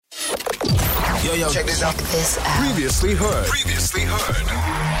Yo, check this out. Previously heard.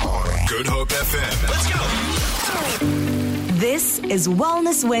 Good Hope FM. Let's go. This is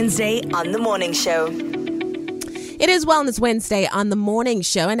Wellness Wednesday on The Morning Show. It is Wellness Wednesday on The Morning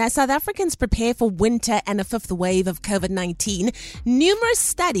Show, and as South Africans prepare for winter and a fifth wave of COVID-19, numerous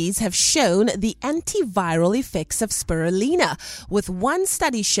studies have shown the antiviral effects of spirulina, with one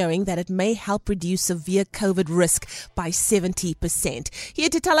study showing that it may help reduce severe COVID risk by 70%. Here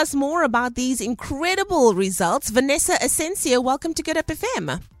to tell us more about these incredible results, Vanessa Ascencao, welcome to Good Up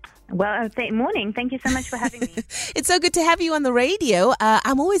FM. Well, morning. Thank you so much for having me. It's so good to have you on the radio.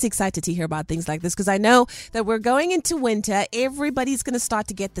 I'm always excited to hear about things like this because I know that we're going into winter. Everybody's going to start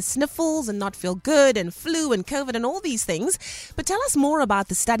to get the sniffles and not feel good, and flu and COVID and all these things. But tell us more about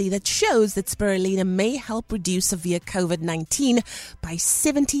the study that shows that spirulina may help reduce severe COVID-19 by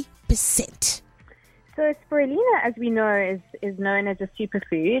 70%. So spirulina, as we know, is known as a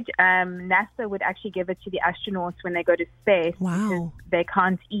superfood. NASA would actually give it to the astronauts when they go to space because they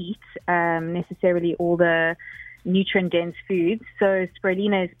can't eat necessarily all the nutrient-dense foods. So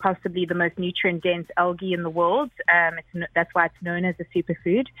spirulina is possibly the most nutrient-dense algae in the world. That's why it's known as a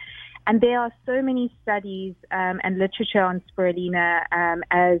superfood. And there are so many studies and literature on spirulina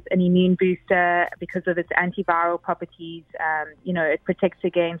as an immune booster because of its antiviral properties. It protects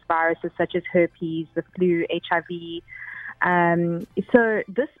against viruses such as herpes, the flu, HIV. So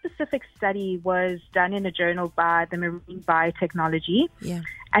this specific study was done in a journal by the Marine Biotechnology. Yeah.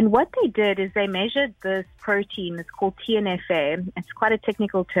 And what they did is they measured this protein. It's called TNFA. It's quite a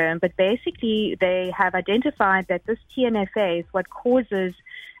technical term, but basically they have identified that this TNFA is what causes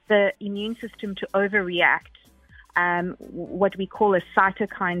the immune system to overreact, what we call a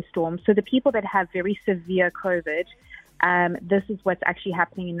cytokine storm. So the people that have very severe COVID, this is what's actually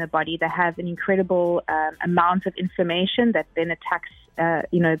happening in the body. They have an incredible amount of inflammation that then attacks,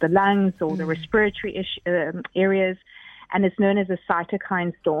 the lungs or the respiratory areas, and it's known as a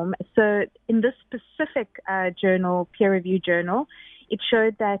cytokine storm. So in this specific journal, peer-reviewed journal, it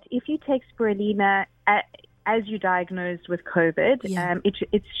showed that if you take spirulina as you're diagnosed with COVID,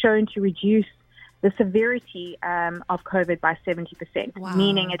 it's shown to reduce the severity of COVID by 70%,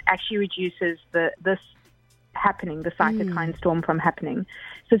 meaning it actually reduces the cytokine storm from happening.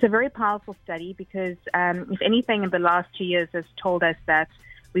 So it's a very powerful study because, if anything, in the last 2 years has told us that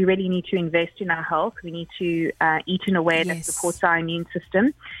we really need to invest in our health. We need to eat in a way that supports our immune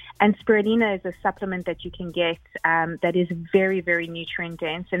system. And spirulina is a supplement that you can get that is very, very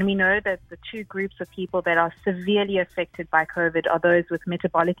nutrient-dense. And we know that the two groups of people that are severely affected by COVID are those with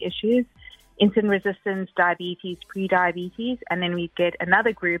metabolic issues, insulin resistance, diabetes, pre-diabetes. And then we get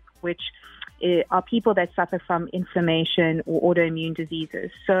another group, which are people that suffer from inflammation or autoimmune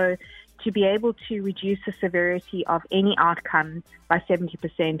diseases. So to be able to reduce the severity of any outcomes by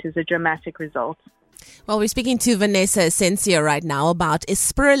 70% is a dramatic result. Well, we're speaking to Vanessa Ascencao right now about a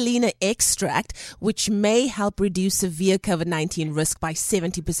spirulina extract, which may help reduce severe COVID-19 risk by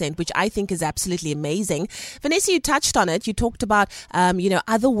 70%, which I think is absolutely amazing. Vanessa, you touched on it. You talked about,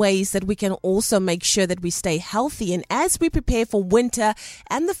 other ways that we can also make sure that we stay healthy. And as we prepare for winter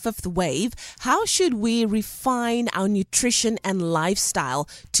and the fifth wave, how should we refine our nutrition and lifestyle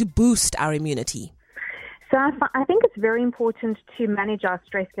to boost our immunity? So I think it's very important to manage our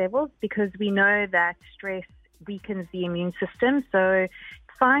stress levels because we know that stress weakens the immune system. So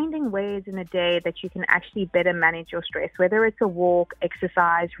finding ways in a day that you can actually better manage your stress, whether it's a walk,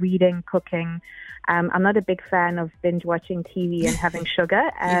 exercise, reading, cooking. I'm not a big fan of binge watching TV and having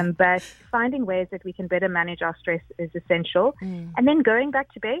sugar, but finding ways that we can better manage our stress is essential. And then going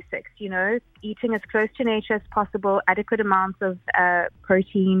back to basics, eating as close to nature as possible, adequate amounts of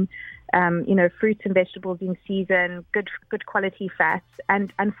protein, fruits and vegetables in season, good quality fats.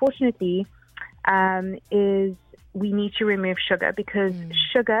 And unfortunately, we need to remove sugar because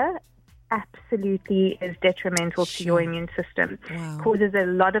sugar absolutely is detrimental to your immune system. Causes a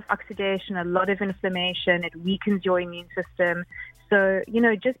lot of oxidation, a lot of inflammation. It weakens your immune system. So,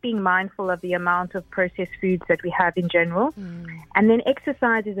 just being mindful of the amount of processed foods that we have in general. And then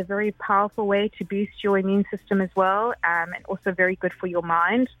exercise is a very powerful way to boost your immune system as well, and also very good for your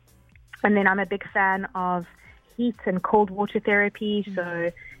mind. And then I'm a big fan of heat and cold water therapy.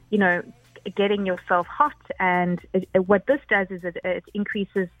 So, getting yourself hot. And what this does is it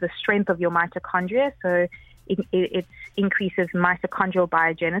increases the strength of your mitochondria. So it increases mitochondrial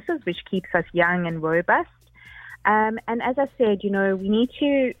biogenesis, which keeps us young and robust. And as I said, we need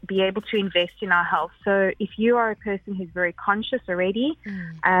to be able to invest in our health. So if you are a person who's very conscious already,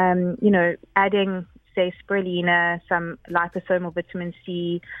 adding say spirulina, some liposomal vitamin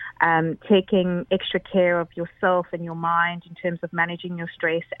C, taking extra care of yourself and your mind in terms of managing your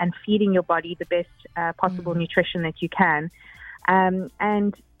stress and feeding your body the best possible nutrition that you can.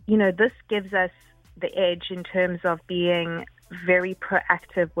 And, you know, this gives us the edge in terms of being very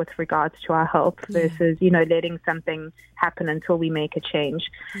proactive with regards to our health versus, you know, letting something happen until we make a change.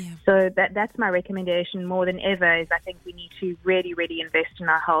 So that's my recommendation more than ever is I think we need to really, really invest in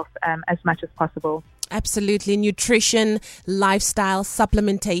our health as much as possible. Absolutely. Nutrition, lifestyle,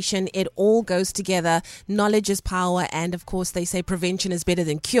 supplementation, it all goes together. Knowledge is power. And of course, they say prevention is better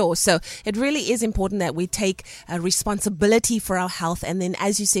than cure. So it really is important that we take responsibility for our health. And then,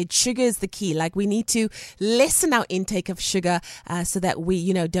 as you said, sugar is the key. Like we need to lessen our intake of sugar so that we,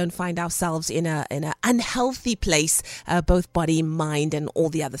 you know, don't find ourselves in a unhealthy place, both body, mind, and all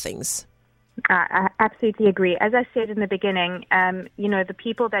the other things. I absolutely agree. As I said in the beginning, you know, the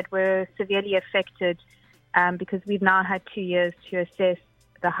people that were severely affected, because we've now had 2 years to assess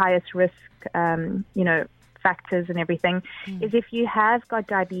the highest risk, you know, factors and everything, is if you have got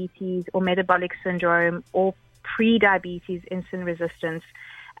diabetes or metabolic syndrome or pre-diabetes insulin resistance,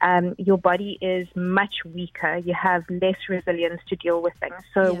 your body is much weaker. You have less resilience to deal with things.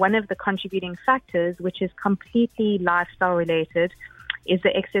 So one of the contributing factors, which is completely lifestyle related, is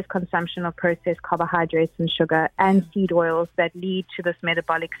the excess consumption of processed carbohydrates and sugar and seed oils that lead to this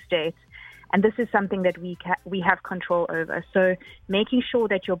metabolic state. And this is something that we have control over. So making sure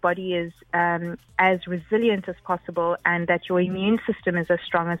that your body is as resilient as possible and that your immune system is as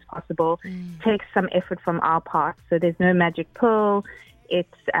strong as possible takes some effort from our part. So there's no magic pill.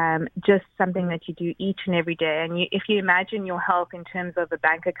 It's just something that you do each and every day. And if you imagine your health in terms of a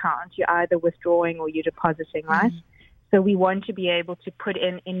bank account, you're either withdrawing or you're depositing, right? So we want to be able to put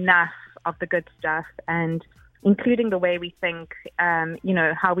in enough of the good stuff, and including the way we think, you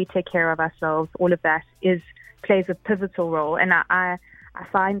know, how we take care of ourselves, all of that plays a pivotal role. And I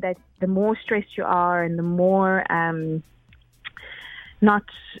find that the more stressed you are and the more, not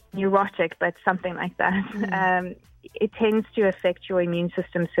neurotic, but something like that, it tends to affect your immune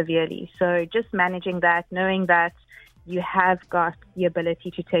system severely. So just managing that, knowing that you have got the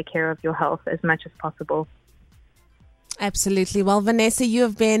ability to take care of your health as much as possible. Absolutely. Well, Vanessa, you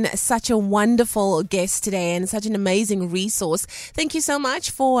have been such a wonderful guest today and such an amazing resource. Thank you so much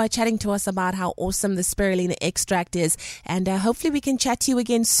for chatting to us about how awesome the spirulina extract is. And hopefully we can chat to you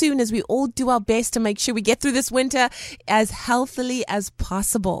again soon as we all do our best to make sure we get through this winter as healthily as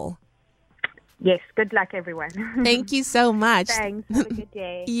possible. Yes, good luck, everyone. Thank you so much. Thanks. Have a good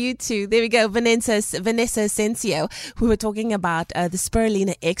day. You too. There we go. Vanessa Ascencao, who were talking about the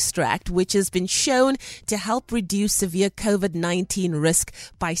spirulina extract, which has been shown to help reduce severe COVID-19 risk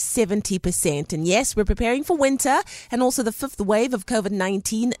by 70%. And yes, we're preparing for winter and also the fifth wave of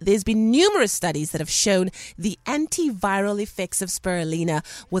COVID-19. There's been numerous studies that have shown the antiviral effects of spirulina,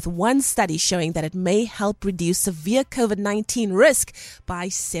 with one study showing that it may help reduce severe COVID-19 risk by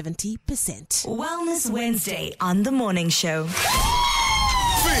 70%. Wellness Wednesday on The Morning Show.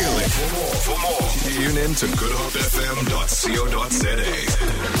 Feel it. For more, tune in to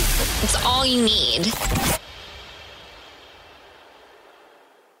goodhopefm.co.za. It's all you need.